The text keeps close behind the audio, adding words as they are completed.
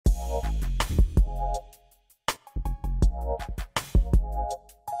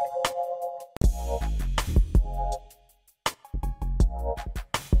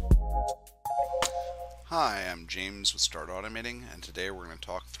James with Start Automating, and today we're going to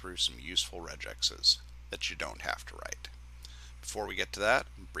talk through some useful regexes that you don't have to write. Before we get to that,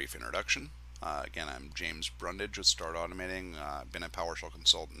 brief introduction. Again, I'm James Brundage with Start Automating. I've been a PowerShell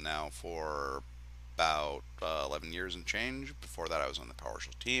consultant now for about 11 years and change. Before that I was on the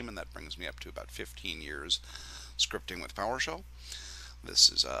PowerShell team, and that brings me up to about 15 years scripting with PowerShell. This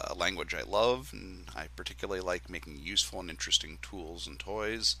is a language I love, and I particularly like making useful and interesting tools and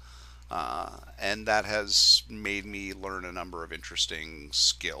toys. And that has made me learn a number of interesting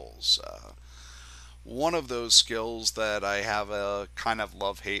skills. One of those skills that I have a kind of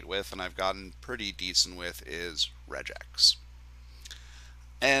love-hate with, and I've gotten pretty decent with, is regex.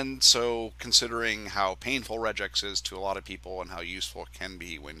 And so, considering how painful regex is to a lot of people and how useful it can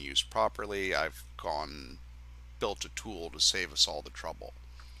be when used properly, I've built a tool to save us all the trouble.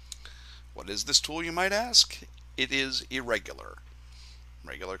 What is this tool, you might ask? It is irregular.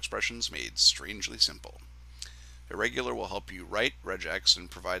 Regular expressions made strangely simple. Irregular will help you write regex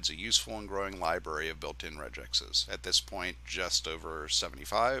and provides a useful and growing library of built-in regexes. At this point, just over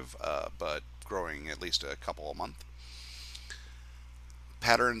 75, but growing at least a couple a month.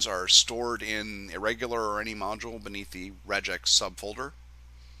 Patterns are stored in irregular or any module beneath the regex subfolder.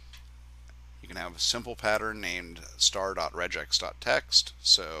 You can have a simple pattern named star.regex.text,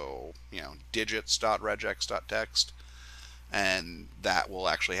 so digits.regex.text, and that will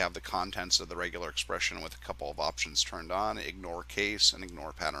actually have the contents of the regular expression with a couple of options turned on: ignore case and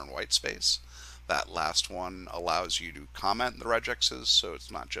ignore pattern whitespace. That last one allows you to comment the regexes, so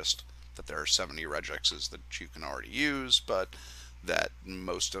it's not just that there are 70 regexes that you can already use, but that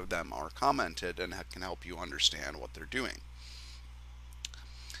most of them are commented and can help you understand what they're doing.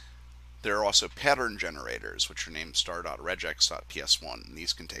 There are also pattern generators, which are named star.regex.ps1, and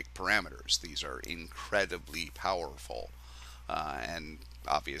these can take parameters. These are incredibly powerful. And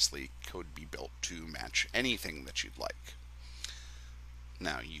obviously could be built to match anything that you'd like.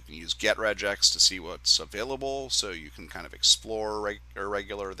 Now you can use getRegex to see what's available, so you can kind of explore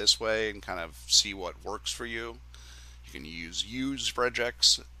irregular this way and kind of see what works for you. You can use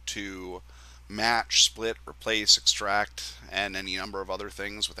useRegex to match, split, replace, extract, and any number of other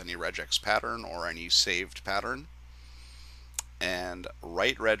things with any regex pattern or any saved pattern. And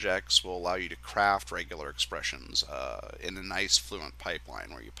write regex will allow you to craft regular expressions in a nice fluent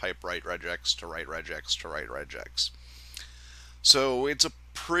pipeline where you pipe write regex to write regex to write regex. So it's a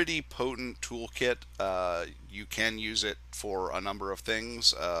pretty potent toolkit. You can use it for a number of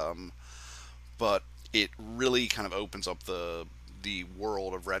things, but it really kind of opens up the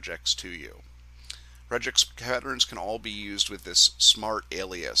world of regex to you. Regex patterns can all be used with this smart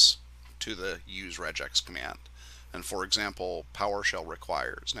alias to the use regex command. And for example, PowerShell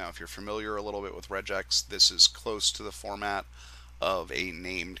requires. Now, if you're familiar a little bit with regex, this is close to the format of a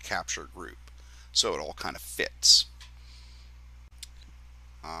named capture group. So it all kind of fits.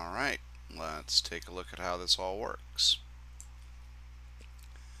 Alright, let's take a look at how this all works.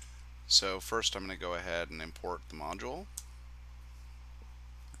 So first I'm going to go ahead and import the module.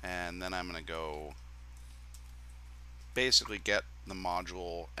 And then I'm going to go basically get the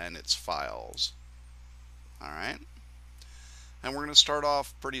module and its files. Alright, and we're going to start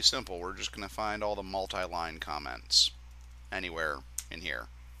off pretty simple. We're just going to find all the multi-line comments anywhere in here.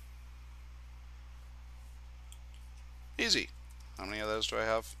 Easy. How many of those do I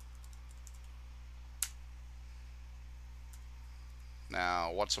have?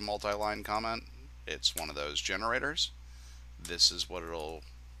 Now, what's a multi-line comment? It's one of those generators. This is what it'll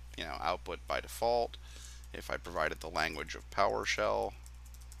output by default. If I provided the language of PowerShell,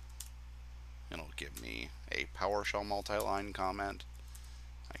 it'll give me a PowerShell multi-line comment.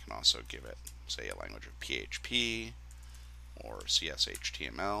 I can also give it, say, a language of PHP or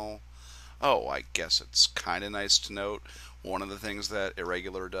CSHTML. Oh, I guess it's kind of nice to note, one of the things that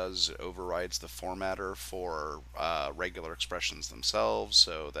irregular does, it overrides the formatter for regular expressions themselves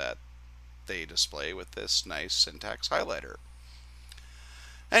so that they display with this nice syntax highlighter.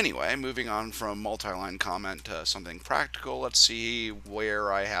 Anyway, moving on from multi-line comment to something practical, let's see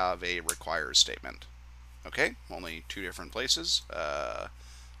where I have a requires statement. Okay, only two different places.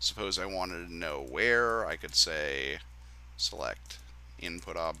 Suppose I wanted to know where, I could say select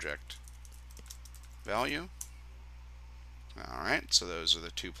input object value. Alright, so those are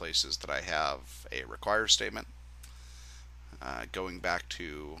the two places that I have a requires statement. Going back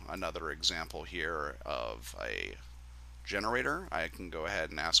to another example here of a generator, I can go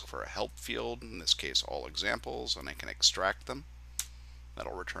ahead and ask for a help field, in this case all examples, and I can extract them.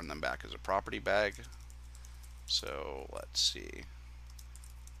 That'll return them back as a property bag. So let's see.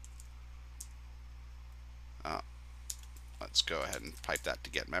 Let's go ahead and pipe that to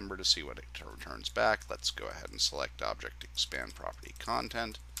get member to see what it returns back. Let's go ahead and select object, expand property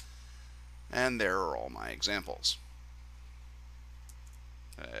content, and there are all my examples.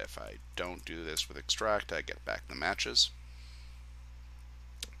 If I don't do this with extract, I get back the matches.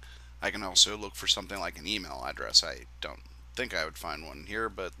 I can also look for something like an email address. I don't think I would find one here,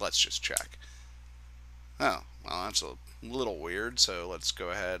 but let's just check. Oh, well, that's a little weird, so let's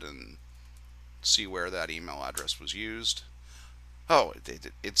go ahead and see where that email address was used. Oh,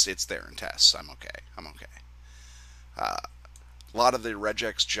 it's there in tests. I'm okay. A lot of the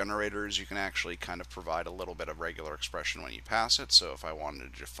regex generators, you can actually kind of provide a little bit of regular expression when you pass it. So if I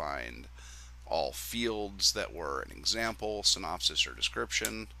wanted to find all fields that were an example, synopsis, or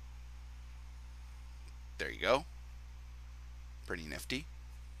description, there you go. Pretty nifty.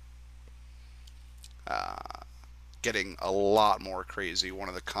 Getting a lot more crazy. One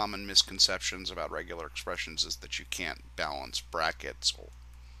of the common misconceptions about regular expressions is that you can't balance brackets.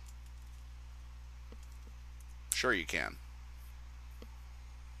 Sure you can.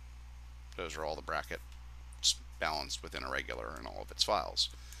 Those are all the brackets balanced within a regular in all of its files.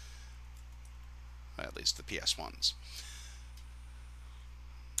 At least the PS ones.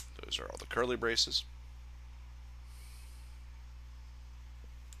 Those are all the curly braces.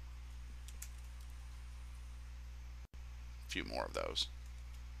 A few more of those.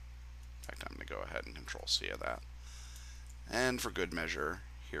 In fact, I'm going to go ahead and Control-C of that. And for good measure,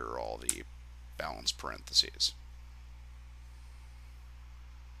 here are all the balanced parentheses.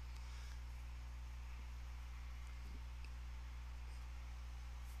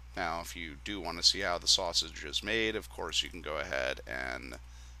 Now, if you do want to see how the sausage is made, of course, you can go ahead and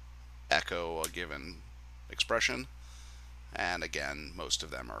echo a given expression. And again, most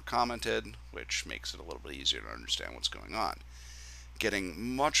of them are commented, which makes it a little bit easier to understand what's going on.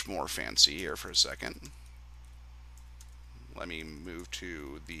 Getting much more fancy here for a second. Let me move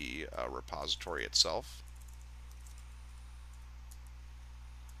to the repository itself.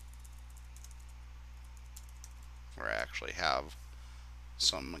 Where I actually have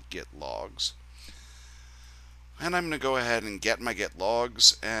some Git logs. And I'm going to go ahead and get my Git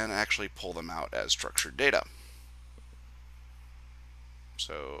logs and actually pull them out as structured data.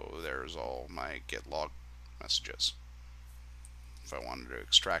 So there's all my Git log messages. If I wanted to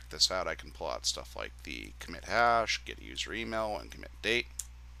extract this out, I can pull out stuff like the commit hash, get user email, and commit date.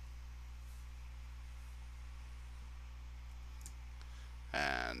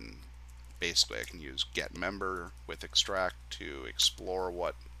 And basically I can use get member with extract to explore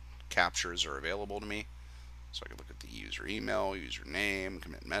what captures are available to me. So I can look at the user email, username,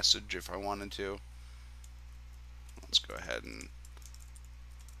 commit message if I wanted to. Let's go ahead and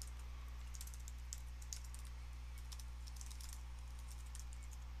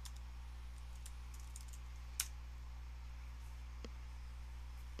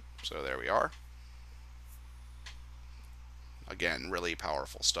so there we are. Again, really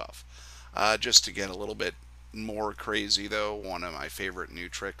powerful stuff. Just to get a little bit more crazy though, one of my favorite new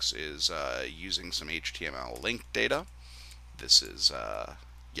tricks is using some HTML link data. This is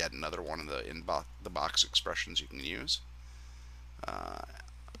yet another one of the box expressions you can use.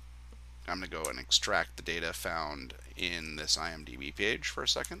 I'm going to go and extract the data found in this IMDb page for a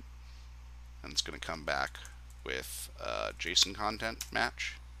second. And it's going to come back with a JSON content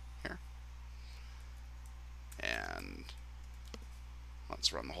match here. And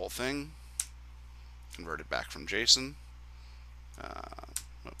let's run the whole thing. Convert it back from JSON.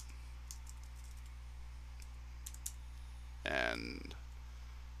 And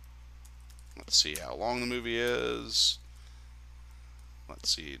let's see how long the movie is.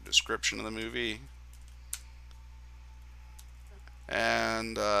 Let's see description of the movie.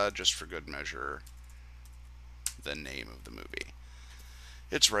 And just for good measure, the name of the movie.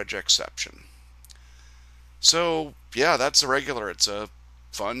 It's regexception. So yeah, that's a regular. It's a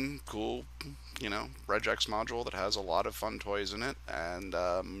fun, cool, regex module that has a lot of fun toys in it, and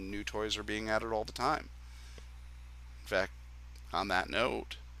new toys are being added all the time. In fact, on that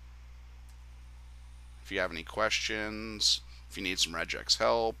note, if you have any questions, if you need some regex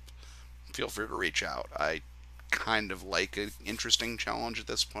help, feel free to reach out. I kind of like an interesting challenge at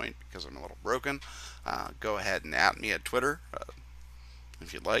this point because I'm a little broken. Go ahead and @ me at Twitter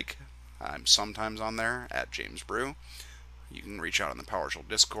if you'd like. I'm sometimes on there at James Brew. You can reach out on the PowerShell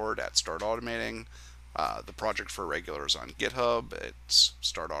Discord at Start Automating. The project for Irregular is on GitHub. It's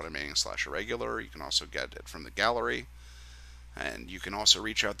startautomating/irregular. You can also get it from the gallery. And you can also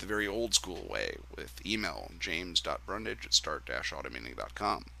reach out the very old school way with email,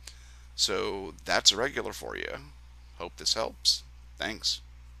 james.brundage@start-automating.com. So that's Irregular for you. Hope this helps. Thanks.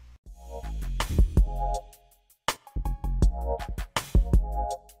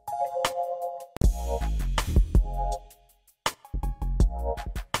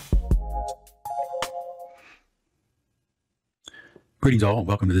 Greetings all, and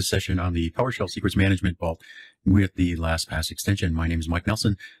welcome to this session on the PowerShell Secrets Management Vault with the LastPass extension. My name is Mike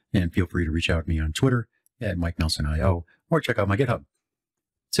Nelson, and feel free to reach out to me on Twitter at MikeNelsonIO or check out my GitHub.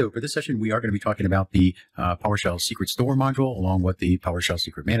 So for this session, we are going to be talking about the PowerShell Secret Store module along with the PowerShell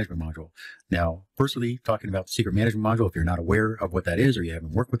Secret Management module. Now, firstly, talking about the Secret Management module, if you're not aware of what that is or you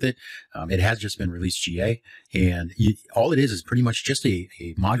haven't worked with it, it has just been released GA, and all it is pretty much just a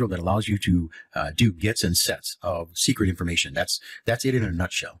module that allows you to do gets and sets of secret information. That's it in a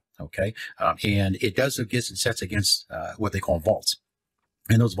nutshell. Okay, and it does the gets and sets against what they call vaults,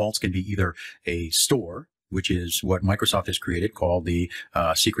 and those vaults can be either a store, which is what Microsoft has created called the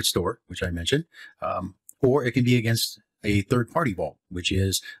Secret Store, which I mentioned, or it can be against a third-party vault, which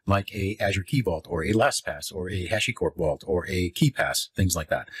is like a Azure Key Vault or a LastPass or a HashiCorp Vault or a KeyPass, things like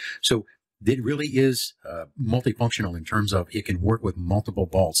that. So it really is multifunctional in terms of it can work with multiple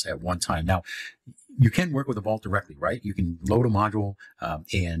vaults at one time. Now, you can work with a vault directly, right? You can load a module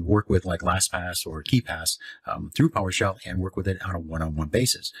and work with like LastPass or KeyPass through PowerShell and work with it on a one-on-one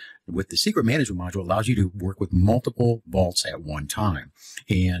basis. With the Secret Management module, allows you to work with multiple vaults at one time.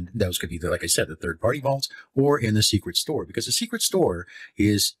 And those could be, like I said, the third-party vaults or in the Secret Store, because the Secret Store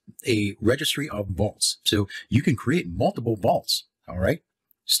is a registry of vaults. So you can create multiple vaults, all right,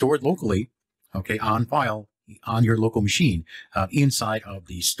 stored locally, okay, on file on your local machine inside of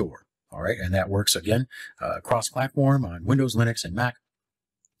the store. All right, and that works again cross-platform on Windows, Linux, and Mac.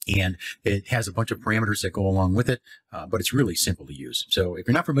 And it has a bunch of parameters that go along with it, but it's really simple to use. So if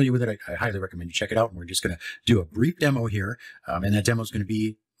you're not familiar with it, I highly recommend you check it out. And we're just going to do a brief demo here. And that demo is going to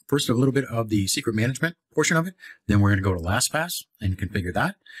be first a little bit of the secret management portion of it. Then we're going to go to LastPass and configure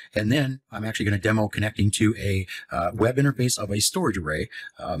that. And then I'm actually going to demo connecting to a web interface of a storage array,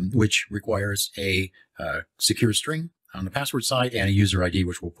 which requires a secure string on the password side and a user ID,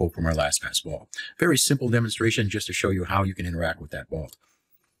 which we'll pull from our LastPass vault. Very simple demonstration just to show you how you can interact with that vault.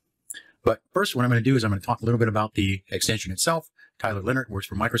 But first, what I'm going to do is I'm going to talk a little bit about the extension itself. Tyler Leonard works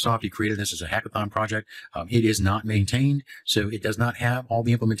for Microsoft. He created this as a hackathon project. It is not maintained, so it does not have all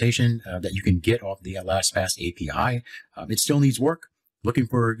the implementation that you can get off the LastPass API. It still needs work. Looking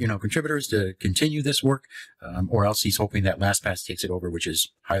for, contributors to continue this work, or else he's hoping that LastPass takes it over, which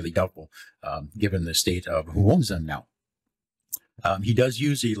is highly doubtful, given the state of who owns them now. He does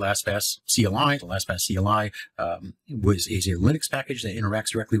use the LastPass CLI. The LastPass CLI is a Linux package that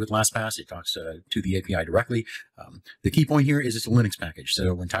interacts directly with LastPass. It talks to the API directly. The key point here is it's a Linux package.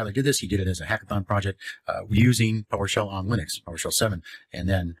 So when Tyler did this, he did it as a hackathon project using PowerShell on Linux, PowerShell 7, and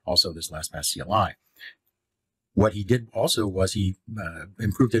then also this LastPass CLI. What he did also was he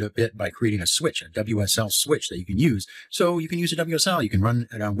improved it a bit by creating a switch, a WSL switch that you can use. So you can use a WSL. You can run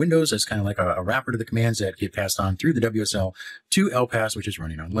it on Windows as kind of like a wrapper to the commands that get passed on through the WSL to LPass, which is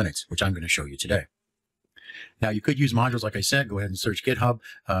running on Linux, which I'm going to show you today. Now, you could use modules, like I said. Go ahead and search GitHub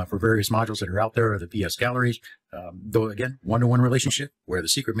for various modules that are out there, or the VS galleries. Though, again, one-to-one relationship, where the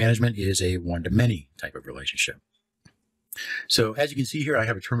secret management is a one-to-many type of relationship. So as you can see here, I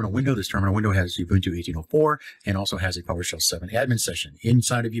have a terminal window. This terminal window has Ubuntu 18.04 and also has a PowerShell 7 admin session.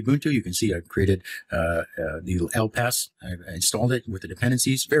 Inside of Ubuntu, you can see I've created the LPass. I've installed it with the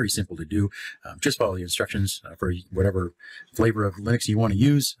dependencies. Very simple to do. Just follow the instructions for whatever flavor of Linux you want to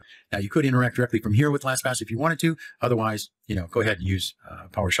use. Now, you could interact directly from here with LastPass if you wanted to. Otherwise, go ahead and use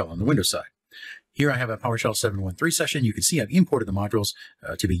PowerShell on the Windows side. Here I have a PowerShell 7.1.3 session. You can see I've imported the modules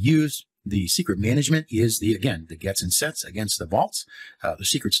to be used. The secret management is the gets and sets against the vaults. The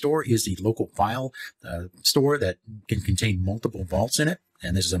secret store is the local file store that can contain multiple vaults in it.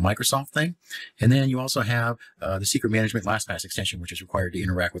 And this is a Microsoft thing. And then you also have the secret management LastPass extension, which is required to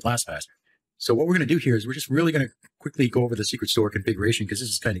interact with LastPass. So what we're going to do here is we're just really going to quickly go over the secret store configuration, because this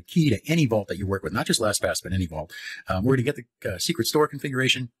is kind of key to any vault that you work with, not just LastPass, but any vault. We're going to get the secret store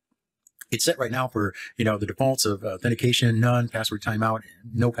configuration. It's set right now for, the defaults of authentication, none, password timeout,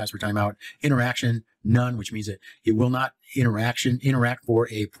 no password timeout, interaction, none, which means that it will not interact for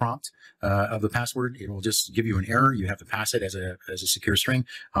a prompt of the password. It will just give you an error. You have to pass it as a secure string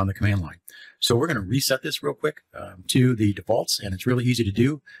on the command line. So we're going to reset this real quick to the defaults, and it's really easy to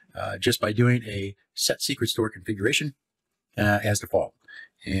do just by doing a set secret store configuration as default.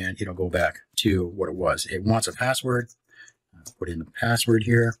 And it'll go back to what it was. It wants a password. Put in the password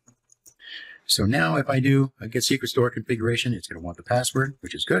here. So now if I do a get secret store configuration, it's going to want the password,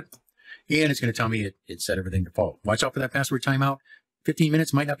 which is good. And it's going to tell me it set everything default. Watch out for that password timeout. 15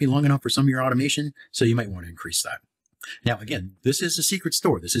 minutes might not be long enough for some of your automation, so you might want to increase that. Now, again, this is a secret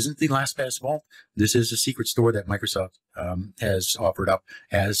store. This isn't the LastPass vault. This is a secret store that Microsoft has offered up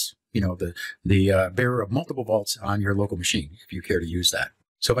as, the bearer of multiple vaults on your local machine, if you care to use that.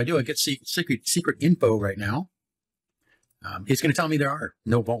 So if I do a get secret info right now, it's going to tell me there are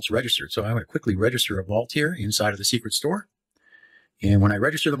no vaults registered. So I'm going to quickly register a vault here inside of the secret store. And when I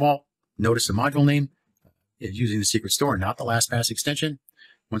register the vault, notice the module name is using the secret store, not the LastPass extension.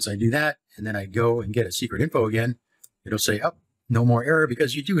 Once I do that, and then I go and get a secret info again, it'll say, oh, no more error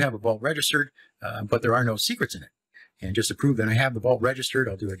because you do have a vault registered, but there are no secrets in it. And just to prove that I have the vault registered,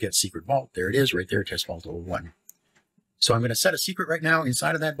 I'll do a get secret vault. There it is right there, test vault 01. So I'm going to set a secret right now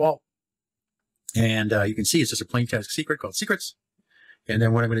inside of that vault. And you can see it's just a plain text secret called secrets. And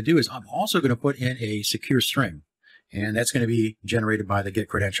then what I'm going to do is I'm also going to put in a secure string. And that's going to be generated by the get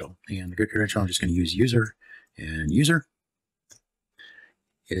credential. And the get credential, I'm just going to use user and user.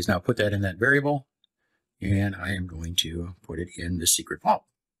 It has now put that in that variable. And I am going to put it in the secret vault.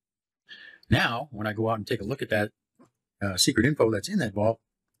 Now, when I go out and take a look at that secret info that's in that vault,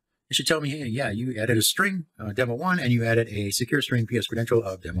 it should tell me, hey, yeah, you added a string, demo1, and you added a secure string PS credential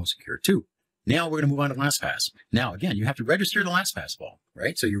of demo secure 2. Now we're going to move on to LastPass. Now, again, you have to register the LastPass vault,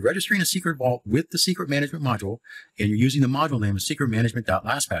 right? So you're registering a secret vault with the secret management module, and you're using the module name of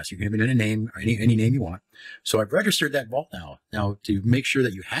secretmanagement.lastpass. You can give it a name, or any name you want. So I've registered that vault now. Now, to make sure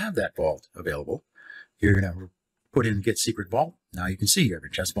that you have that vault available, you're going to put in get secret vault. Now you can see here,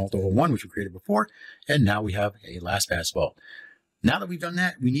 test vault 01, which we created before, and now we have a LastPass vault. Now that we've done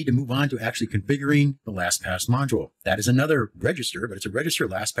that, we need to move on to actually configuring the LastPass module. That is another register, but it's a register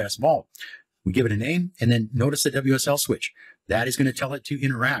LastPass vault. We give it a name, and then notice the WSL switch. That is going to tell it to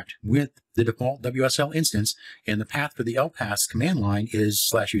interact with the default WSL instance, and the path for the LPass command line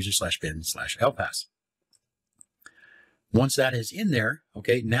is /user/bin/LPass. Once that is in there,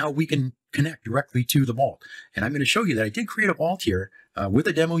 okay, now we can connect directly to the vault. And I'm going to show you that I did create a vault here with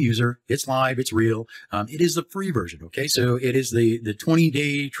a demo user. It's live, it's real. It is the free version, okay? So it is the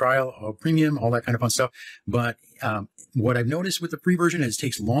 20-day trial of premium, all that kind of fun stuff. But what I've noticed with the free version is it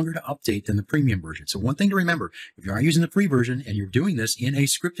takes longer to update than the premium version. So one thing to remember, if you are using the free version and you're doing this in a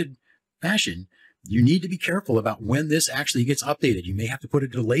scripted fashion, you need to be careful about when this actually gets updated. You may have to put a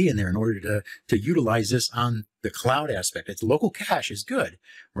delay in there in order to utilize this on the cloud aspect. It's local cache is good,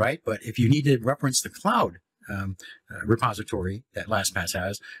 right? But if you need to reference the cloud repository that LastPass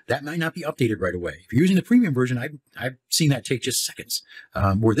has, that might not be updated right away. If you're using the premium version, I've seen that take just seconds.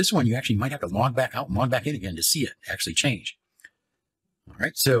 Where this one, you actually might have to log back out and log back in again to see it actually change. All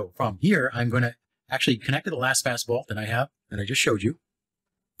right, so from here, I'm going to actually connect to the LastPass vault that I have, that I just showed you.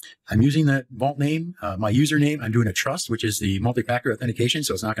 I'm using the vault name, my username. I'm doing a trust, which is the multi-factor authentication.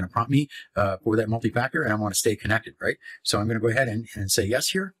 So it's not going to prompt me for that multi-factor, and I want to stay connected, right? So I'm going to go ahead and say yes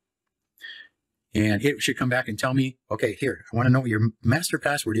here. And it should come back and tell me, okay, here, I want to know what your master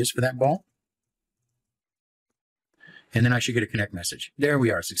password is for that vault. And then I should get a connect message. There we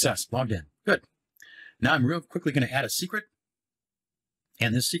are, success, logged in. Good. Now I'm real quickly going to add a secret.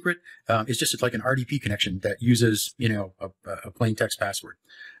 And this secret is just like an RDP connection that uses, you know, a plain text password.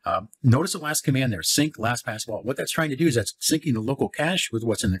 Notice the last command there, sync LastPass vault. What that's trying to do is that's syncing the local cache with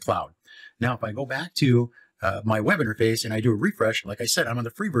what's in the cloud. Now, if I go back to my web interface and I do a refresh, like I said, I'm on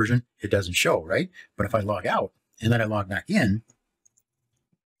the free version, it doesn't show, right? But if I log out and then I log back in,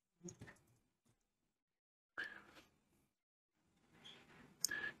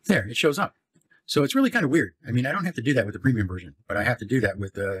 there, it shows up. So it's really kind of weird. I mean, I don't have to do that with the premium version, but I have to do that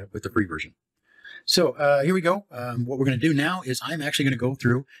with the free version. So here we go. What we're going to do now is I'm actually going to go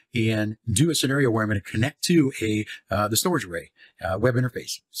through and do a scenario where I'm going to connect to the storage array web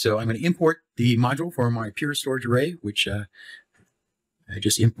interface. So I'm going to import the module for my Pure storage array, which I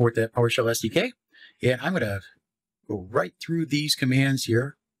just import that PowerShell SDK. And I'm going to go right through these commands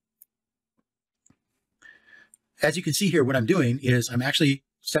here. As you can see here, what I'm doing is I'm actually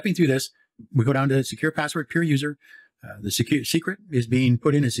stepping through this. We go down to secure password, pure user. The secret is being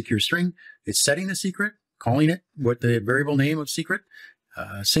put in a secure string. It's setting the secret, calling it what the variable name of secret,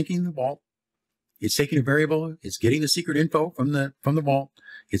 syncing the vault. It's taking a variable. It's getting the secret info from the vault.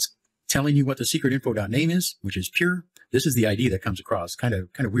 It's telling you what the secret info.name is, which is pure. This is the ID that comes across. Kind of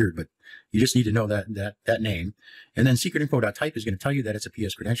weird, but you just need to know that name. And then secret info.type is going to tell you that it's a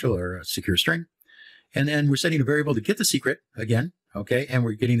PS credential or a secure string. And then we're setting a variable to get the secret again. Okay, and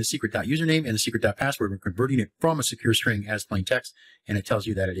we're getting the secret.username and the secret.password. We're converting it from a secure string as plain text, and it tells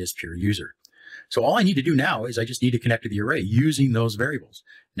you that it is pure user. So all I need to do now is I just need to connect to the array using those variables.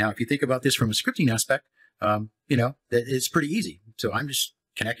 Now, if you think about this from a scripting aspect, you know, it's pretty easy. So I'm just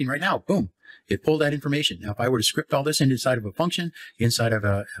connecting right now. Boom. It pulled that information. Now, if I were to script all this inside of a function, inside of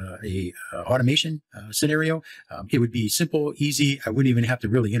a automation scenario, it would be simple, easy. I wouldn't even have to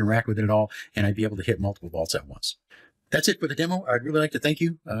really interact with it at all, and I'd be able to hit multiple vaults at once. That's it for the demo. I'd really like to thank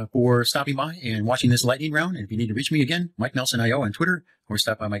you for stopping by and watching this lightning round. And if you need to reach me again, Mike Nelson IO on Twitter, or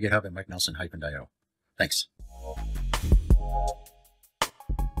stop by my GitHub at MikeNelson-IO. Thanks.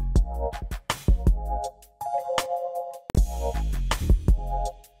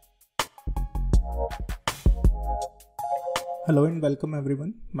 Hello and welcome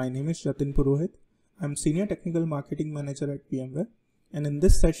everyone. My name is Jatin Purohit. I'm Senior Technical Marketing Manager at VMware, and in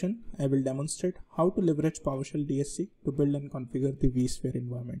this session, I will demonstrate how to leverage PowerShell DSC to build and configure the vSphere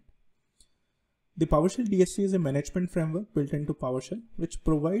environment. The PowerShell DSC is a management framework built into PowerShell, which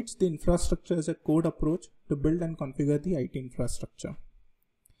provides the infrastructure as a code approach to build and configure the IT infrastructure.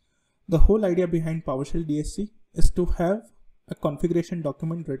 The whole idea behind PowerShell DSC is to have a configuration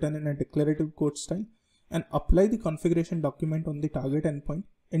document written in a declarative code style and apply the configuration document on the target endpoint,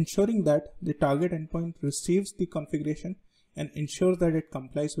 ensuring that the target endpoint receives the configuration and ensures that it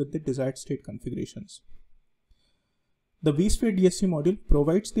complies with the desired state configurations. The vSphere DSC module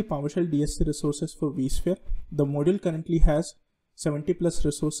provides the PowerShell DSC resources for vSphere. The module currently has 70 plus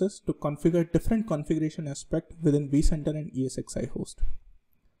resources to configure different configuration aspects within vCenter and ESXi host.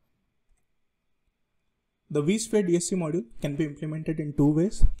 The vSphere DSC module can be implemented in two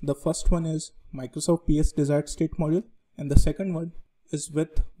ways. The first one is Microsoft PS desired state module, and the second one is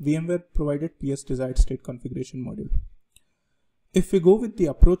with VMware provided PS desired state configuration module. If we go with the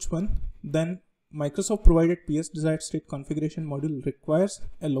approach one, then Microsoft provided PS desired state configuration module requires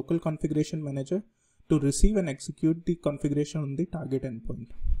a local configuration manager to receive and execute the configuration on the target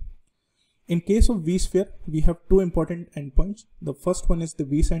endpoint. In case of vSphere, we have two important endpoints. The first one is the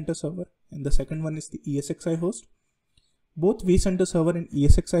vCenter server and the second one is the ESXi host. Both vCenter server and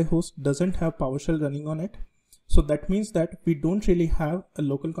ESXi host doesn't have PowerShell running on it. So that means that we don't really have a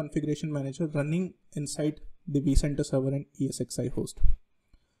local configuration manager running inside the vCenter server and ESXi host.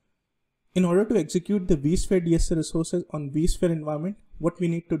 In order to execute the vSphere DSC resources on vSphere environment, what we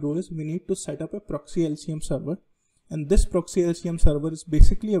need to do is we need to set up a proxy LCM server. And this proxy LCM server is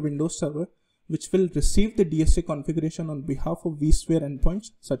basically a Windows server which will receive the DSC configuration on behalf of vSphere endpoints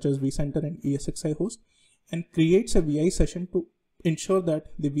such as vCenter and ESXi host and creates a VI session to ensure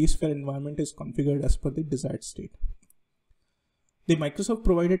that the vSphere environment is configured as per the desired state. The Microsoft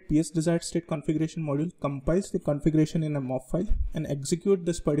provided PS desired state configuration module compiles the configuration in a MOV file and execute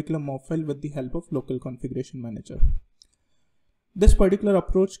this particular MOV file with the help of local configuration manager. This particular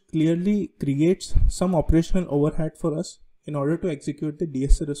approach clearly creates some operational overhead for us in order to execute the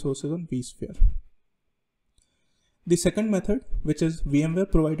DSC resources on vSphere. The second method, which is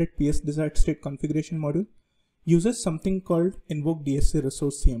VMware provided PS desired state configuration module, uses something called invoke DSC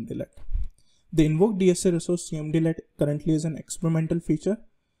resource cmdelete. The invoke DSC resource cmdelete currently is an experimental feature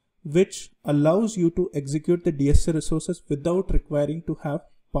which allows you to execute the DSC resources without requiring to have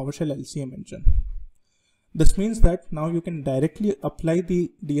PowerShell LCM engine. This means that now you can directly apply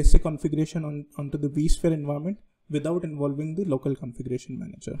the DSC configuration onto the vSphere environment without involving the local configuration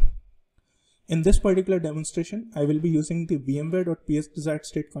manager. In this particular demonstration, I will be using the VMware.ps desired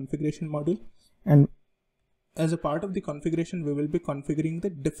state configuration module, and as a part of the configuration, we will be configuring the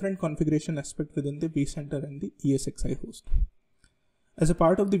different configuration aspect within the vCenter and the ESXi host. As a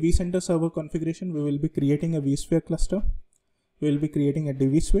part of the vCenter server configuration, we will be creating a vSphere cluster. We will be creating a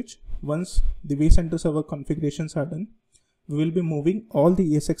DV switch. Once the vCenter server configurations are done, we will be moving all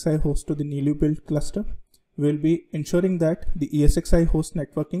the ESXi hosts to the newly built cluster. We will be ensuring that the ESXi host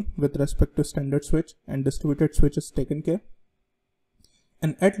networking with respect to standard switch and distributed switch is taken care.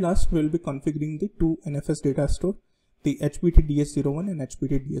 And at last, we will be configuring the two NFS data store, the HPT DS01 and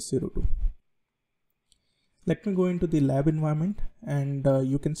HPT DS02. Let me go into the lab environment, and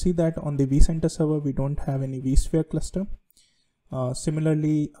you can see that on the vCenter server, we don't have any vSphere cluster.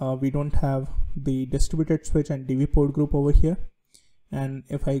 Similarly, we don't have the distributed switch and DV port group over here. And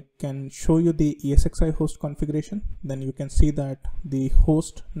if I can show you the ESXi host configuration, then you can see that the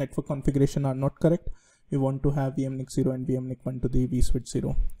host network configuration are not correct. We want to have VMNIC 0 and VMNIC 1 to the vSwitch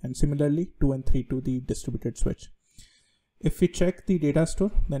 0, and similarly 2 and 3 to the distributed switch. If we check the data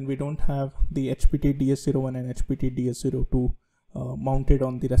store, then we don't have the HPT DS01 and HPT DS02 mounted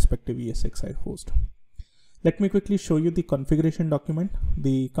on the respective ESXi host. Let me quickly show you the configuration document.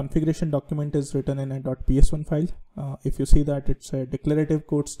 The configuration document is written in a .ps1 file. If you see that, it's a declarative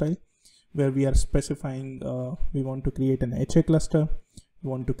code style where we are specifying we want to create an HA cluster, we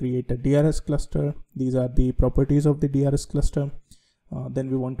want to create a DRS cluster. These are the properties of the DRS cluster.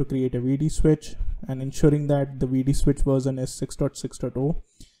 Then we want to create a VD switch and ensuring that the VD switch version is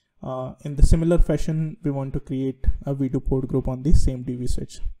 6.6.0. In the similar fashion, we want to create a V2 port group on the same DV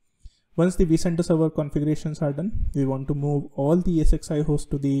switch. Once the vCenter server configurations are done, we want to move all the ESXi hosts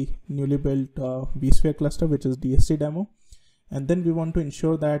to the newly built vSphere cluster, which is DSC demo. And then we want to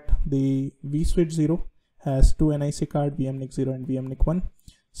ensure that the vSwitch 0 has two NIC card, VMNIC 0 and VMNIC 1.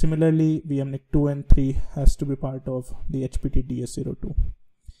 Similarly, VMNIC 2 and 3 has to be part of the HPT DS02.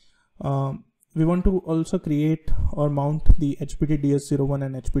 We want to also create or mount the HPT DS01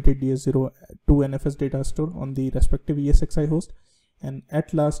 and HPT DS02 NFS data store on the respective ESXi host. And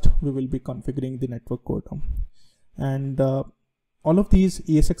at last, we will be configuring the network core term. And all of these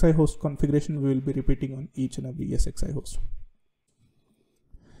ESXi host configuration we will be repeating on each and every ESXi host.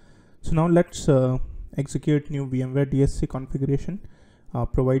 So now let's execute new VMware DSC configuration.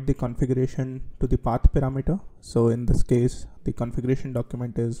 Provide the configuration to the path parameter. So in this case, the configuration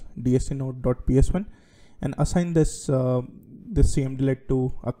document is dscnode.ps1, and assign this this cmdlet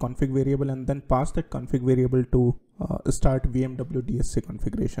to a config variable, and then pass that config variable to start VMW DSC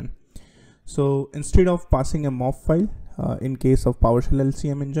configuration. So instead of passing a MOF file in case of PowerShell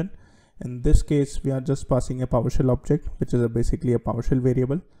LCM engine, in this case we are just passing a PowerShell object, which is basically a PowerShell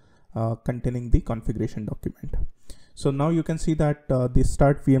variable containing the configuration document. So now you can see that the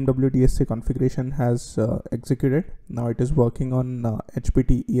start VMW DSC configuration has executed. Now it is working on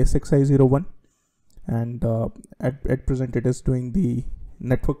HPT ESXi01, and at present it is doing the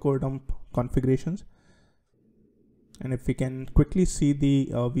network core dump configurations. And if we can quickly see the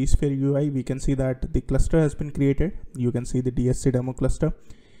vSphere UI, we can see that the cluster has been created. You can see the DSC demo cluster.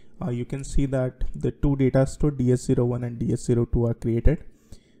 You can see that the two data store DS01 and DS02 are created.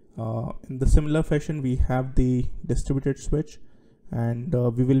 In the similar fashion, we have the distributed switch, and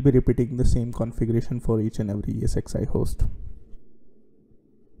we will be repeating the same configuration for each and every ESXi host.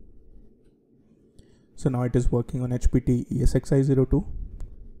 So now it is working on HPT ESXi02.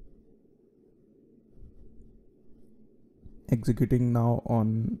 Executing now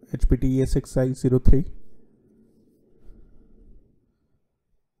on HPT ESXi03.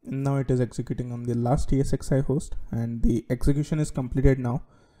 And now it is executing on the last ESXi host, and the execution is completed now.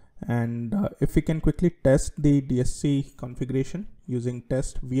 And if we can quickly test the DSC configuration using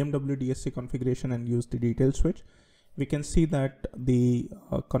test VMW DSC configuration and use the detail switch, we can see that the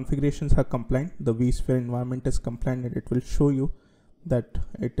configurations are compliant. The vSphere environment is compliant, and it will show you that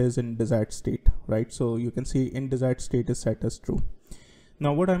it is in desired state, right? So you can see in desired state is set as true.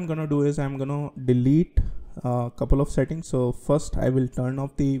 Now what I'm gonna do is I'm gonna delete a couple of settings. So first I will turn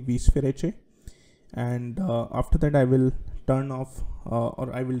off the vSphere HA, and after that I will turn off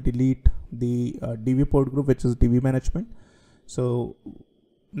or I will delete the DV port group, which is DV management. So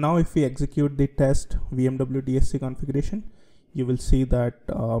now if we execute the test VMW DSC configuration, you will see that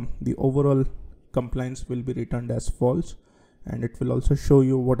the overall compliance will be returned as false, and it will also show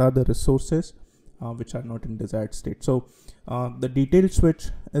you what are the resources which are not in desired state. So the detail switch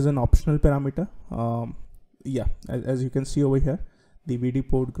is an optional parameter. Yeah, as you can see over here, the VD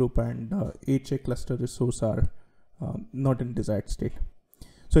port group and HA cluster resource are not in desired state.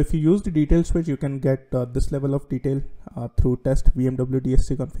 So if you use the detail switch, you can get this level of detail through test VMW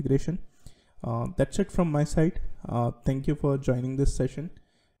DSC configuration. That's it from my side. Thank you for joining this session.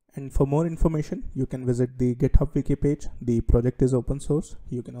 And for more information, you can visit the GitHub wiki page. The project is open source.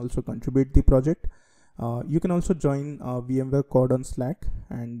 You can also contribute the project. You can also join VMware Code on Slack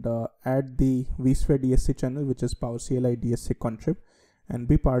and add the vSphere DSC channel, which is PowerCLI DSC contrib, and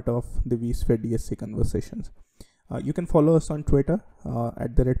be part of the vSphere DSC conversations. You can follow us on Twitter.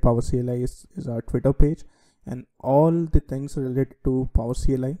 @PowerCLI is our Twitter page, and all the things related to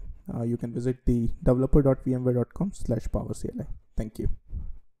PowerCLI, you can visit the developer.vmware.com/PowerCLI. Thank you.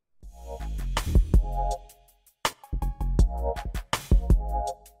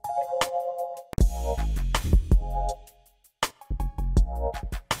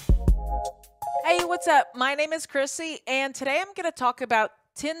 Hey, what's up? My name is Chrissy, and today I'm going to talk about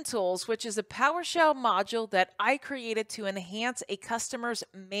TinTools, which is a PowerShell module that I created to enhance a customer's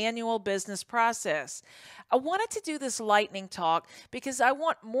manual business process. I wanted to do this lightning talk because I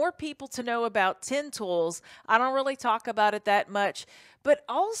want more people to know about TinTools. I don't really talk about it that much, but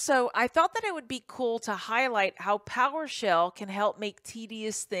also I thought that it would be cool to highlight how PowerShell can help make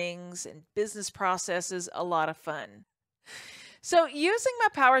tedious things and business processes a lot of fun. So using my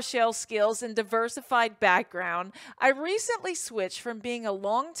PowerShell skills and diversified background, I recently switched from being a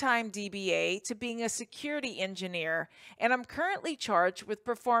longtime DBA to being a security engineer, and I'm currently charged with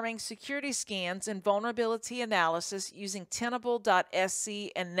performing security scans and vulnerability analysis using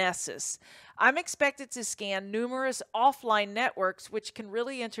Tenable.sc and Nessus. I'm expected to scan numerous offline networks, which can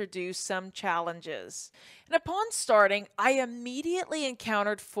really introduce some challenges. And upon starting, I immediately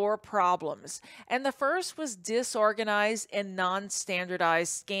encountered 4 problems. And the first was disorganized and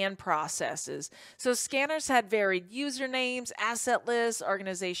non-standardized scan processes. So scanners had varied usernames, asset lists,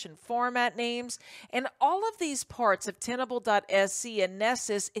 organization format names, and all of these parts of Tenable.sc and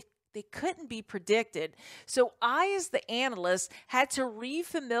Nessus, they couldn't be predicted. So I, as the analyst, had to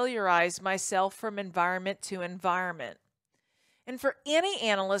refamiliarize myself from environment to environment. And for any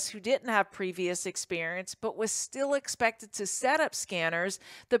analyst who didn't have previous experience but was still expected to set up scanners,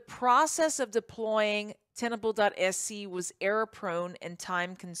 the process of deploying Tenable.sc was error-prone and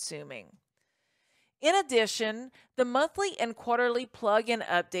time-consuming. In addition, the monthly and quarterly plugin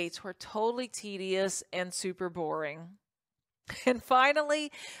updates were totally tedious and super boring. And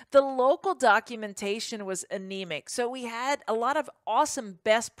finally, the local documentation was anemic. So we had a lot of awesome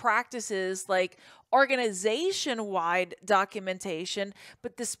best practices like organization-wide documentation,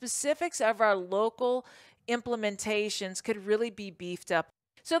 but the specifics of our local implementations could really be beefed up.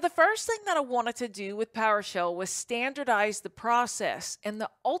 So the first thing that I wanted to do with PowerShell was standardize the process, and the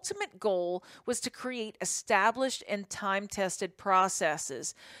ultimate goal was to create established and time-tested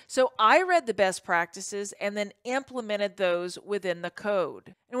processes. So I read the best practices and then implemented those within the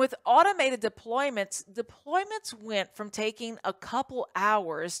code. And with automated deployments, deployments went from taking a couple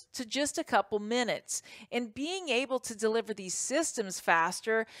hours to just a couple minutes. And being able to deliver these systems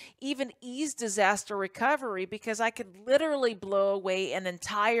faster even eased disaster recovery because I could literally blow away an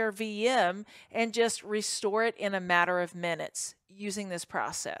entire VM and just restore it in a matter of minutes using this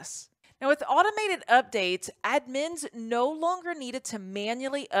process. Now, with automated updates, admins no longer needed to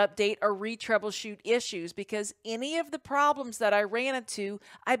manually update or re-troubleshoot issues because any of the problems that I ran into,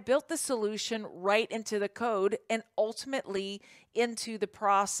 I built the solution right into the code and ultimately into the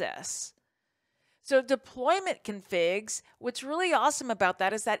process. So deployment configs, what's really awesome about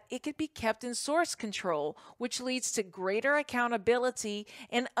that is that it could be kept in source control, which leads to greater accountability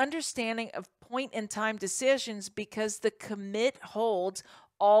and understanding of point-in-time decisions because the commit holds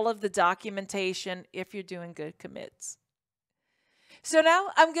all of the documentation if you're doing good commits. So now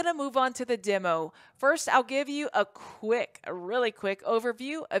I'm going to move on to the demo. First, I'll give you a really quick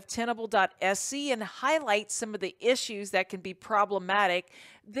overview of Tenable.sc and highlight some of the issues that can be problematic.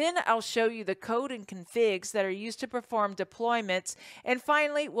 Then I'll show you the code and configs that are used to perform deployments. And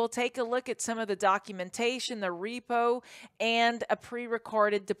finally, we'll take a look at some of the documentation, the repo, and a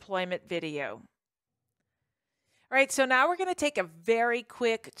pre-recorded deployment video. All right, so now we're going to take a very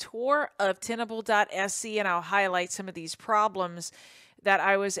quick tour of Tenable.sc, and I'll highlight some of these problems that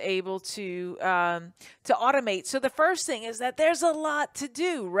I was able to automate. So the first thing is that there's a lot to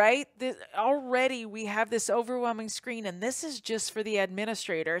do, right? Already we have this overwhelming screen, and this is just for the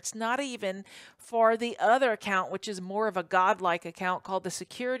administrator. It's not even for the other account, which is more of a godlike account called the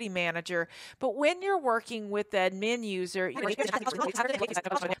security manager. But when you're working with the admin user,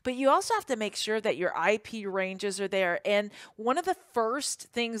 but you also have to make sure that your IP ranges are there. And one of the first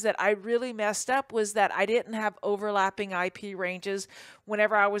things that I really messed up was that I didn't have overlapping IP ranges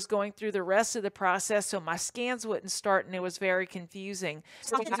whenever I was going through the rest of the process, so my scans wouldn't start, and it was very confusing.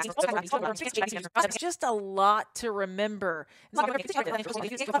 It's just a lot to remember.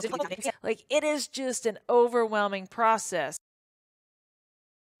 Like, it is just an overwhelming process.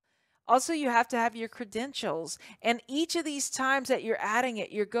 Also, you have to have your credentials. And each of these times that you're adding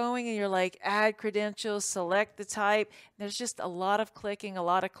it, you're going and you're like, add credentials, select the type. There's just a lot of clicking.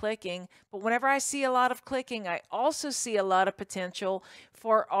 But whenever I see a lot of clicking, I also see a lot of potential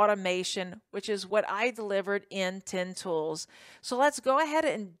for automation, which is what I delivered in TenTools. So let's go ahead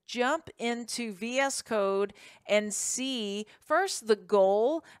and jump into VS Code and see first the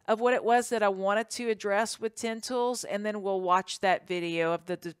goal of what it was that I wanted to address with TenTools, and then we'll watch that video of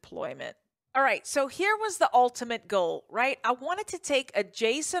the deployment. All right, so here was the ultimate goal, right? I wanted to take a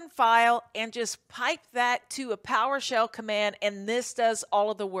JSON file and just pipe that to a PowerShell command, and this does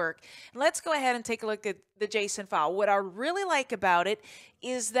all of the work. And let's go ahead and take a look at the JSON file. What I really like about it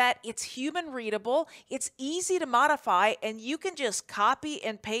is that it's human readable, it's easy to modify, and you can just copy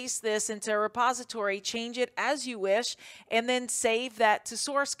and paste this into a repository, change it as you wish, and then save that to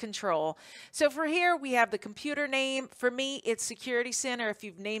source control. So for here, we have the computer name. For me, it's Security Center. If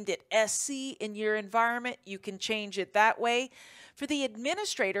you've named it SC in your environment, you can change it that way. For the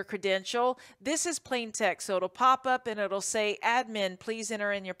administrator credential, this is plain text, so it'll pop up and it'll say, admin, please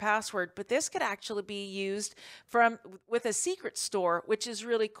enter in your password. But this could actually be used with a secret store, which is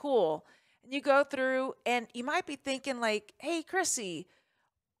really cool. And you go through and you might be thinking like, hey, Chrissy,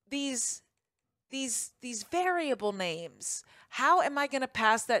 these variable names, how am I going to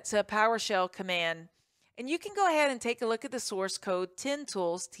pass that to a PowerShell command? And you can go ahead and take a look at the source code.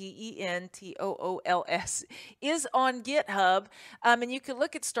 TenTools, TenTools, is on GitHub. And you can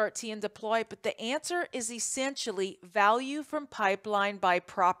look at start T and deploy, but the answer is essentially value from pipeline by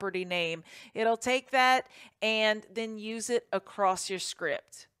property name. It'll take that and then use it across your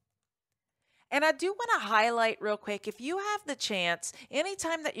script. And I do want to highlight real quick, if you have the chance,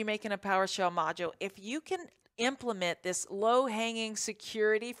 anytime that you're making a PowerShell module, if you can implement this low-hanging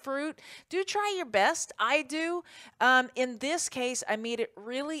security fruit, do try your best. I do. In this case, I made it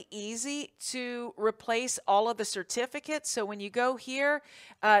really easy to replace all of the certificates. So when you go here,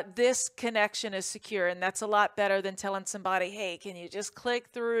 this connection is secure, and that's a lot better than telling somebody, hey, can you just click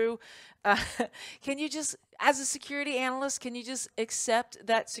through? Can you just, as a security analyst, can you just accept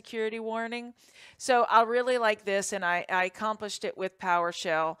that security warning? So I really like this, and I accomplished it with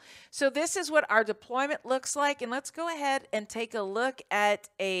PowerShell. So this is what our deployment looks like, and let's go ahead and take a look at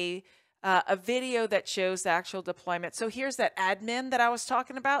a video that shows the actual deployment. So here's that admin that I was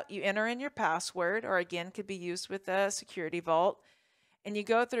talking about. You enter in your password, or again, could be used with a security vault, and you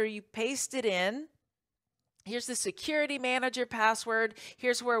go through, you paste it in. Here's the security manager password.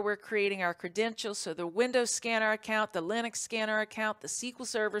 Here's where we're creating our credentials. So the Windows scanner account, the Linux scanner account, the SQL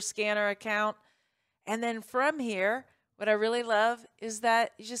Server scanner account. And then from here, what I really love is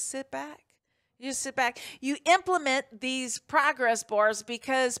that you just sit back. You just sit back. You implement these progress bars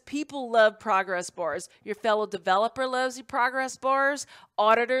because people love progress bars. Your fellow developer loves your progress bars.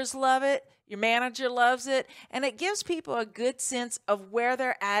 Auditors love it. Your manager loves it. And it gives people a good sense of where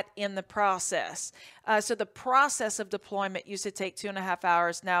they're at in the process. So the process of deployment used to take 2.5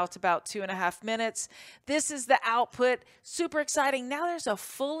 hours. Now it's about 2.5 minutes. This is the output. Super exciting. Now there's a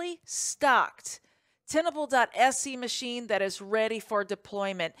fully stocked Tenable.sc machine that is ready for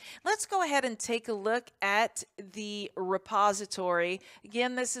deployment. Let's go ahead and take a look at the repository.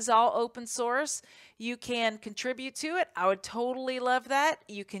 Again, this is all open source. You can contribute to it. I would totally love that.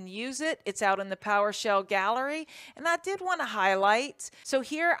 You can use it. It's out in the PowerShell gallery. And I did want to highlight, so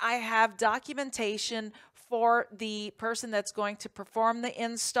here I have documentation for the person that's going to perform the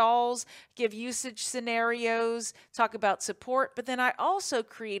installs, give usage scenarios, talk about support, but then I also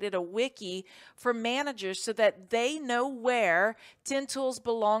created a wiki for managers so that they know where TenTools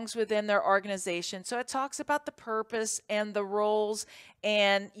belongs within their organization. So it talks about the purpose and the roles,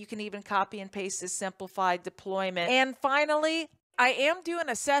 and you can even copy and paste this simplified deployment. And finally, I am doing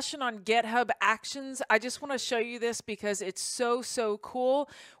a session on GitHub Actions. I just want to show you this because it's so cool.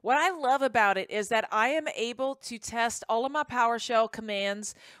 What I love about it is that I am able to test all of my PowerShell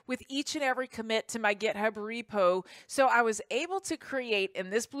commands with each and every commit to my GitHub repo. So I was able to create,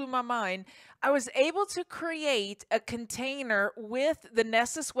 and this blew my mind, I was able to create a container with the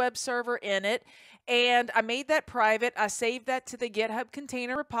Nessus web server in it, and I made that private. I saved that to the GitHub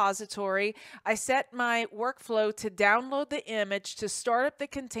container repository. I set my workflow to download the image, to start up the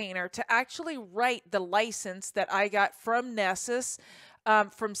container, to actually write the license that I got from Nessus,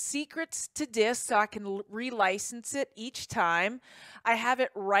 from secrets to disk, so I can relicense it each time. I have it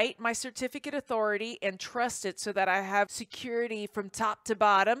write my certificate authority and trust it so that I have security from top to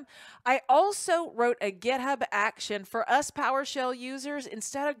bottom. I also wrote a GitHub action for us PowerShell users.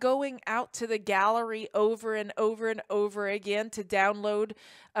 Instead of going out to the gallery over and over again to download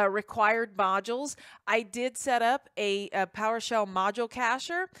required modules, I did set up a PowerShell module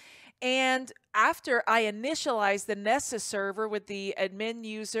cacher. And after I initialize the Nessus server with the admin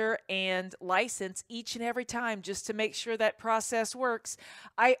user and license each and every time just to make sure that process works,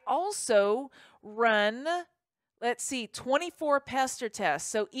 I also run, let's see, 24 pester tests.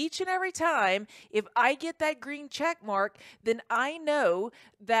 So each and every time, if I get that green check mark, then I know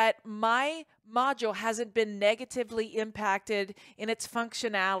that my module hasn't been negatively impacted in its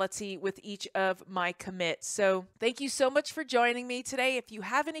functionality with each of my commits. So thank you so much for joining me today. If you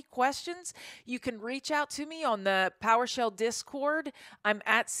have any questions, you can reach out to me on the PowerShell Discord. I'm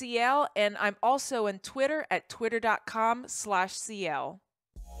at CL, and I'm also on Twitter at twitter.com/CL.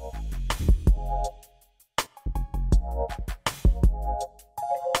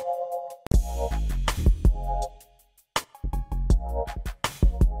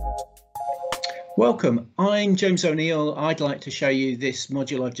 Welcome, I'm James O'Neill. I'd like to show you this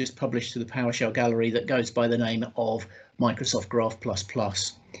module I've just published to the PowerShell gallery that goes by the name of Microsoft Graph++.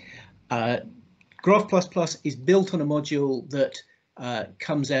 Graph++ is built on a module that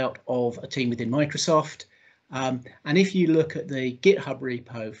comes out of a team within Microsoft. And if you look at the GitHub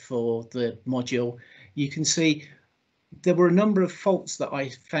repo for the module, you can see there were a number of faults that I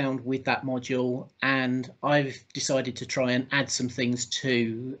found with that module, and I've decided to try and add some things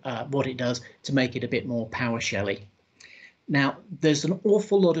to what it does to make it a bit more PowerShell-y. Now, there's an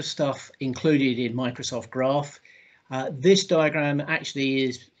awful lot of stuff included in Microsoft Graph. This diagram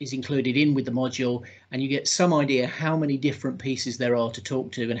actually is included in with the module, and you get some idea how many different pieces there are to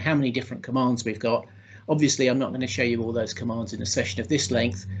talk to and how many different commands we've got. Obviously, I'm not going to show you all those commands in a session of this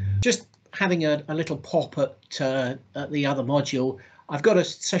length. Just having a little pop at the other module, I've got a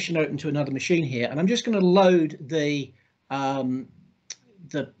session open to another machine here, and I'm just going to load the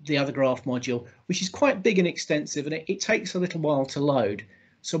the other graph module, which is quite big and extensive, and it takes a little while to load.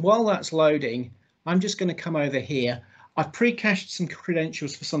 So while that's loading, I'm just going to come over here. I've pre-cached some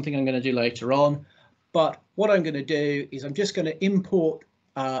credentials for something I'm going to do later on, but what I'm going to do is I'm just going to import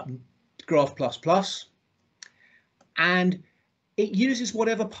Graph++, and it uses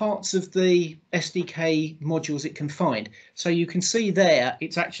whatever parts of the SDK modules it can find. So you can see there,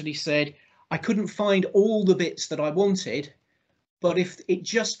 it's actually said, I couldn't find all the bits that I wanted, but if it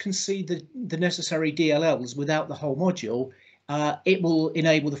just can see the necessary DLLs without the whole module, it will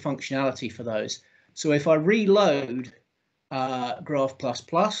enable the functionality for those. So if I reload Graph++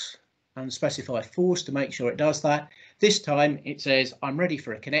 and specify force to make sure it does that, this time it says I'm ready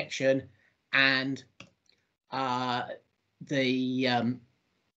for a connection, and there's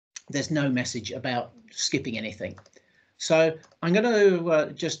no message about skipping anything. So I'm going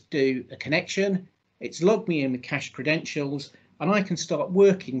to just do a connection. It's logged me in with cached credentials, and I can start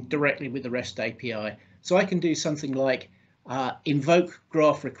working directly with the REST API. So I can do something like invoke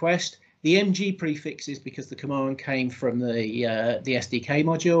graph request. The MG prefixes because the command came from the SDK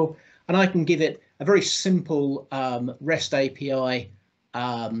module, and I can give it a very simple REST API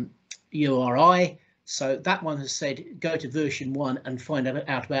URI. So that one has said go to version 1 and find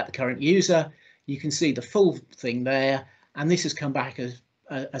out about the current user. You can see the full thing there, and this has come back as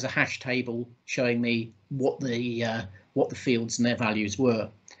a hash table showing me what the fields and their values were.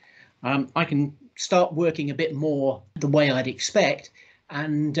 I can start working a bit more the way I'd expect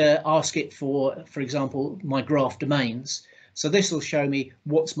and ask it for example, my graph domains. So this will show me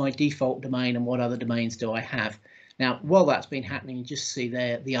what's my default domain and what other domains do I have. Now, while that's been happening, you just see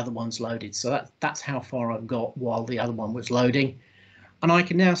there the other one's loaded. So that's how far I've got while the other one was loading. And I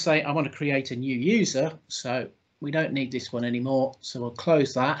can now say I want to create a new user. So we don't need this one anymore. So we'll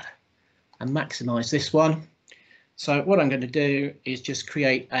close that and maximize this one. So what I'm going to do is just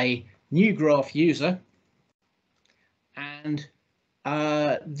create a new graph user. And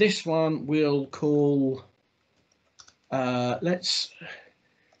this one we'll call, let's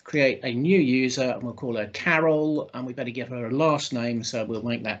create a new user, and we'll call her Carol, and we better give her a last name, so we'll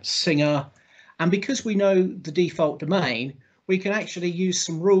make that Singer. And because we know the default domain, we can actually use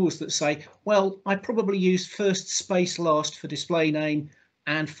some rules that say, well, I probably use first space last for display name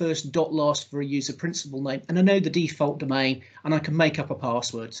and first dot last for a user principal name, and I know the default domain, and I can make up a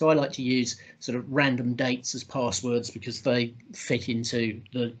password. So I like to use sort of random dates as passwords because they fit into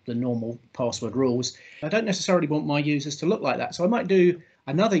the normal password rules. I don't necessarily want my users to look like that, so I might do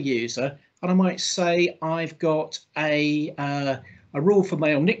another user, and I might say I've got a rule for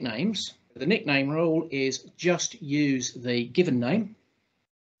male nicknames. The nickname rule is just use the given name,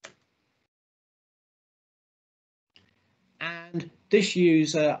 and this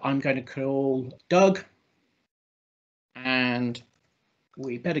user I'm going to call Doug, and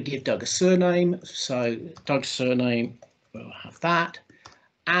we better give Doug a surname, so Doug's surname, we'll have that.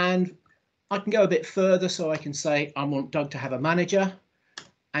 And I can go a bit further, so I can say I want Doug to have a manager,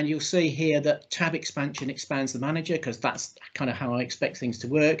 and you'll see here that tab expansion expands the manager because that's kind of how I expect things to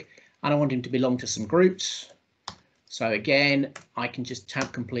work, and I want him to belong to some groups. So again, I can just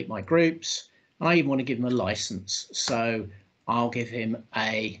tab complete my groups, and I even want to give him a license, so I'll give him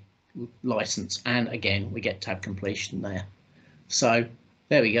a license, and again we get tab completion there. So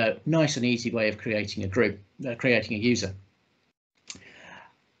there we go, nice and easy way of creating a group, creating a user.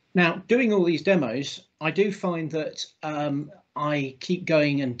 Now, doing all these demos, I do find that I keep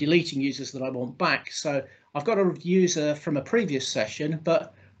going and deleting users that I want back. So I've got a user from a previous session,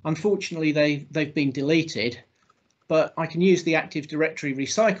 but unfortunately they've been deleted. But I can use the Active Directory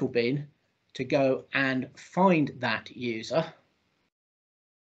recycle bin to go and find that user.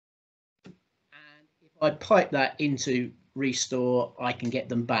 And if I pipe that into restore, I can get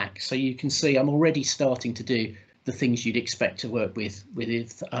them back. So you can see I'm already starting to do the things you'd expect to work with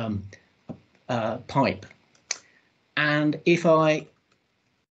pipe. And if I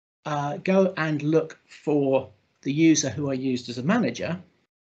go and look for the user who I used as a manager,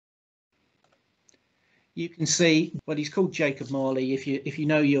 you can see, well, he's called Jacob Marley. If you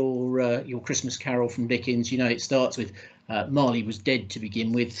know your Christmas Carol from Dickens, you know it starts with Marley was dead to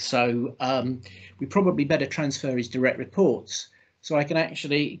begin with. So we probably better transfer his direct reports. So I can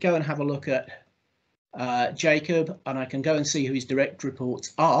actually go and have a look at Jacob, and I can go and see who his direct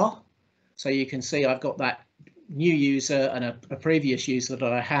reports are. So you can see I've got that new user and a previous user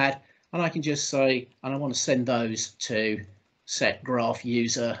that I had, and I can just say, and I want to send those to set graph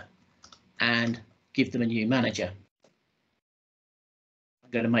user and give them a new manager.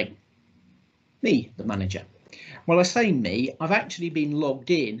 I'm going to make me the manager. Well, I say me, I've actually been logged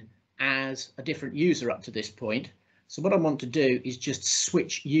in as a different user up to this point. So what I want to do is just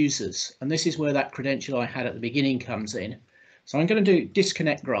switch users, and this is where that credential I had at the beginning comes in. So I'm going to do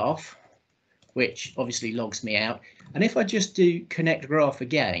disconnect graph, which obviously logs me out. And if I just do connect graph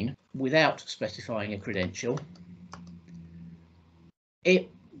again without specifying a credential, it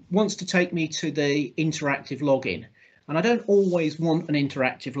wants to take me to the interactive login. And I don't always want an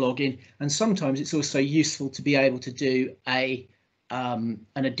interactive login, and sometimes it's also useful to be able to do an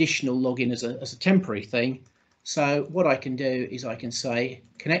additional login as a temporary thing. So what I can do is I can say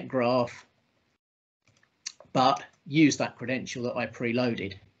connect graph, but use that credential that I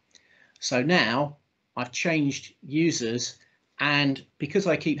preloaded. So now I've changed users, and because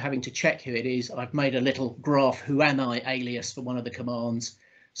I keep having to check who it is, I've made a little graph who am I alias for one of the commands.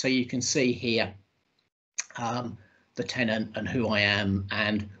 So you can see here the tenant and who I am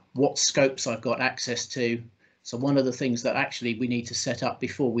and what scopes I've got access to. So one of the things that actually we need to set up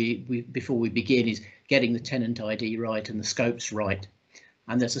before we begin is getting the tenant ID right and the scopes right.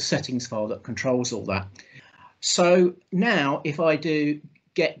 And there's a settings file that controls all that. So now if I do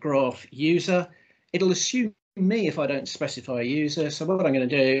get graph user, it'll assume me if I don't specify a user. So what I'm going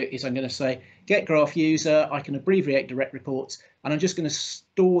to do is I'm going to say get graph user. I can abbreviate direct reports, and I'm just going to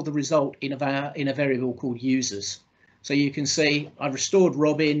store the result in a variable called users. So you can see I've restored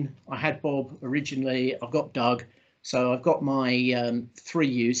Robin. I had Bob originally. I've got Doug. So I've got my 3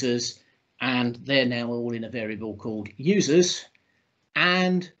 users, and they're now all in a variable called users.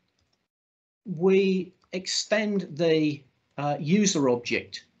 And we extend the user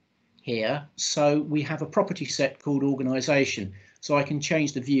object here, so we have a property set called organization, so I can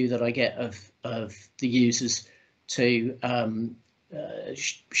change the view that I get of the users to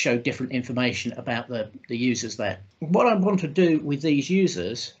show different information about the users there. What I want to do with these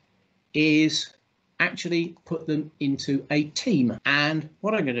users is actually put them into a team, and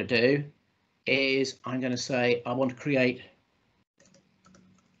what I'm going to do is I'm going to say I want to create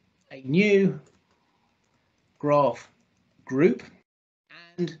a new graph group,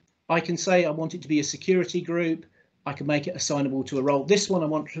 and I can say I want it to be a security group. I can make it assignable to a role. This one I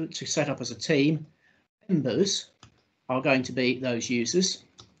want to set up as a team. Members are going to be those users.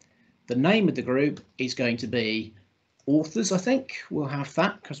 The name of the group is going to be authors, I think. We'll have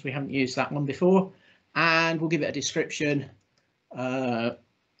that because we haven't used that one before. And we'll give it a description.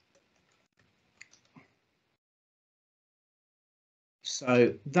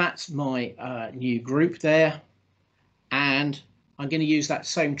 So that's my new group there. And I'm going to use that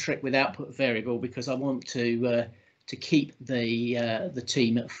same trick with output variable because I want to keep the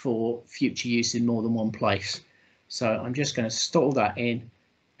team for future use in more than one place. So I'm just going to store that in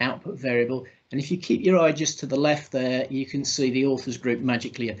output variable. And if you keep your eye just to the left there, you can see the authors group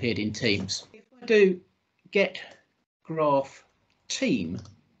magically appeared in teams. If I do get graph team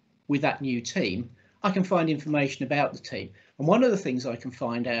with that new team, I can find information about the team. And one of the things I can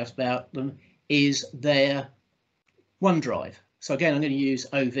find out about them is their OneDrive. So again, I'm going to use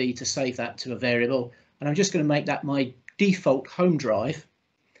OV to save that to a variable, and I'm just going to make that my default home drive.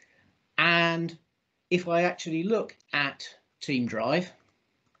 And if I actually look at Team Drive,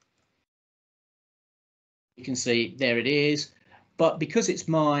 you can see there it is. But because it's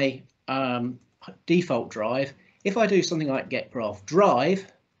my default drive, if I do something like get graph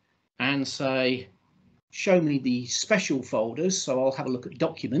drive and say show me the special folders, so I'll have a look at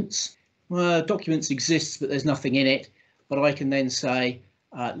documents. Well, documents exists, but there's nothing in it. But I can then say,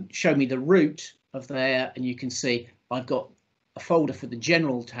 show me the root of there, and you can see I've got a folder for the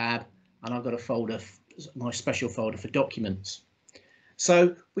general tab, and I've got a folder, my special folder for documents.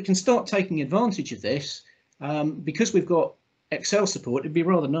 So we can start taking advantage of this because we've got Excel support. It'd be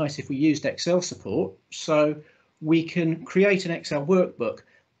rather nice if we used Excel support. So we can create an Excel workbook,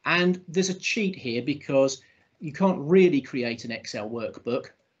 and there's a cheat here because you can't really create an Excel workbook.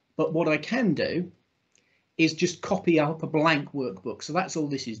 But what I can do is just copy up a blank workbook. So that's all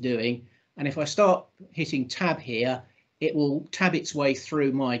this is doing. And if I start hitting tab here, it will tab its way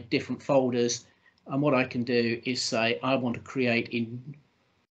through my different folders. And what I can do is say, I want to create in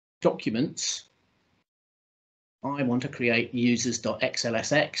documents, I want to create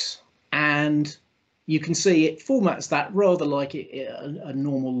users.xlsx. And you can see it formats that rather like a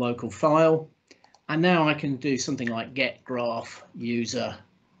normal local file. And now I can do something like get graph user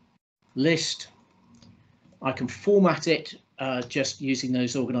list. I can format it just using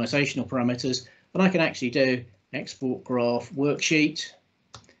those organizational parameters, and I can actually do export graph worksheet,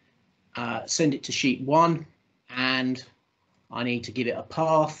 send it to sheet 1, and I need to give it a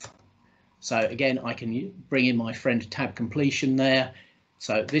path. So again, I can bring in my friend tab completion there.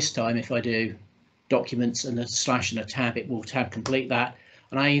 So this time if I do documents and a slash and a tab, it will tab complete that.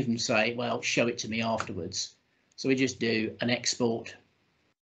 And I even say, well, show it to me afterwards. So we just do an export,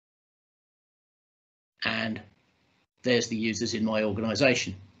 and there's the users in my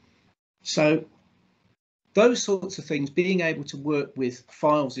organization. So those sorts of things, being able to work with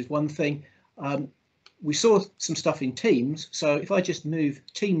files is one thing. We saw some stuff in Teams. So if I just move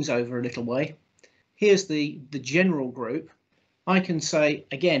Teams over a little way, here's the general group. I can say,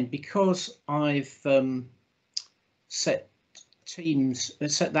 again, because I've set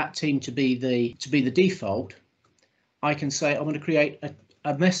that team to be the default, I can say I'm going to create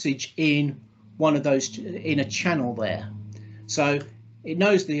a message in one of those, in a channel there. So it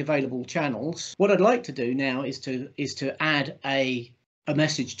knows the available channels. What I'd like to do now is to add a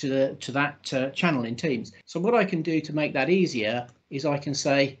message to that channel in Teams. So what I can do to make that easier is I can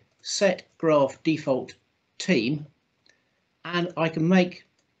say set graph default team, and I can make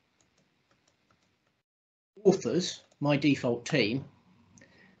authors my default team.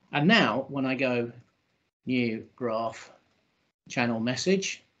 And now when I go new graph channel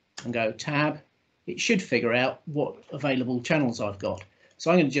message and go tab, it should figure out what available channels I've got. So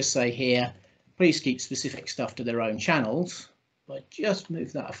I'm going to just say here, please keep specific stuff to their own channels. If I just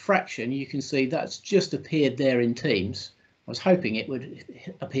move that a fraction, you can see that's just appeared there in Teams. I was hoping it would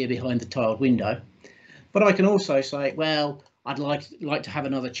appear behind the tiled window. But I can also say, well, I'd like to have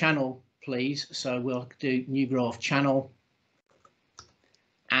another channel, please. So we'll do new graph channel,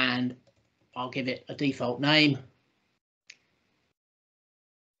 and I'll give it a default name.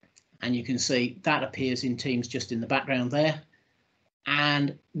 And you can see that appears in Teams just in the background there.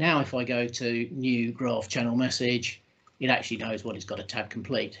 And now if I go to new graph channel message, it actually knows what it's got a tab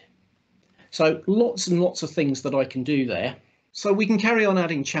complete. So lots and lots of things that I can do there. So we can carry on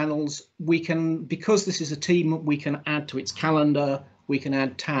adding channels. We can, because this is a team, we can add to its calendar, we can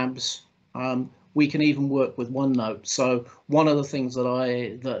add tabs, we can even work with OneNote. So one of the things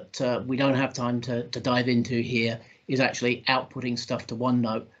that we don't have time to dive into here is actually outputting stuff to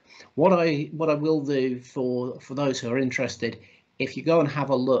OneNote. What I will do for those who are interested, if you go and have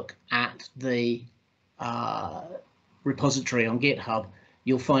a look at the repository on GitHub,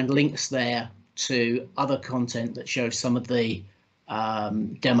 you'll find links there to other content that shows some of the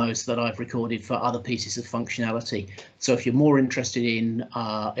demos that I've recorded for other pieces of functionality. So if you're more interested in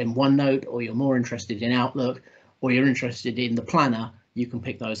OneNote, or you're more interested in Outlook, or you're interested in the planner, you can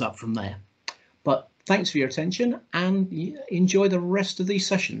pick those up from there. But thanks for your attention, and enjoy the rest of these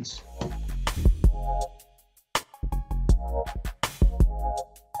sessions.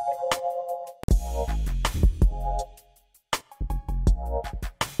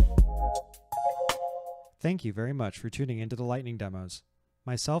 Thank you very much for tuning into the Lightning demos.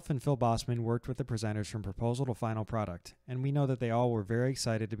 Myself and Phil Bossman worked with the presenters from proposal to final product, and we know that they all were very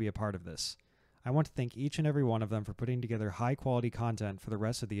excited to be a part of this. I want to thank each and every one of them for putting together high-quality content for the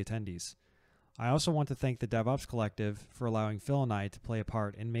rest of the attendees. I also want to thank the DevOps Collective for allowing Phil and I to play a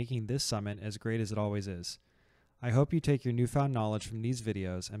part in making this summit as great as it always is. I hope you take your newfound knowledge from these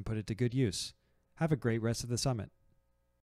videos and put it to good use. Have a great rest of the summit.